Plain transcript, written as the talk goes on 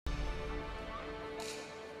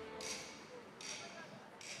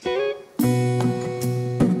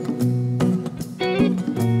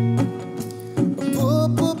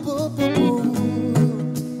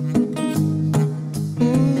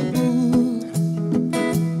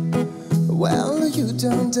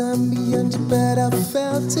me and you bet I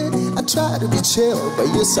felt it. I tried to be chill, but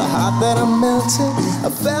you're so hot that I'm melted. I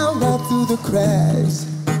found out through the cracks,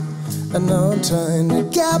 and now I'm trying to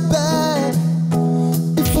get back.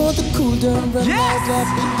 Before the cool down run out, I've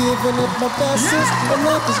been giving it my bestest, and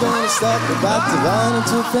nothing's gonna stop me but divine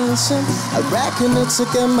intervention. I reckon it's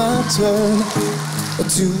again my turn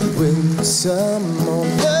to win some more,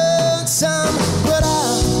 learn some, but I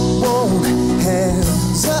won't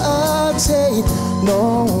hesitate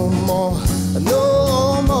no more,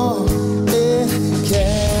 no more. It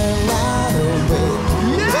cannot wait.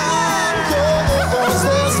 Cause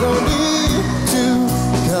there's no need to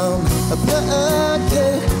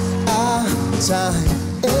complicate our time.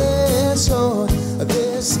 It's short.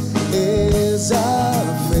 This is our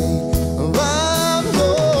fate.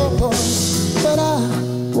 But I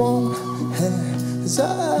won't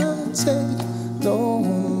hesitate no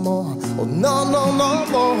more. Oh, no, no, no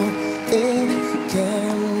more. It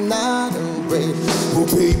cannot wait. Oh,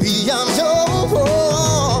 baby, I'm yours.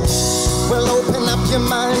 Well, open up your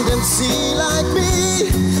mind and see like me.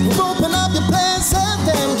 Open up your plans and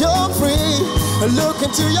then you're free. Look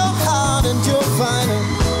into your heart and you'll find it.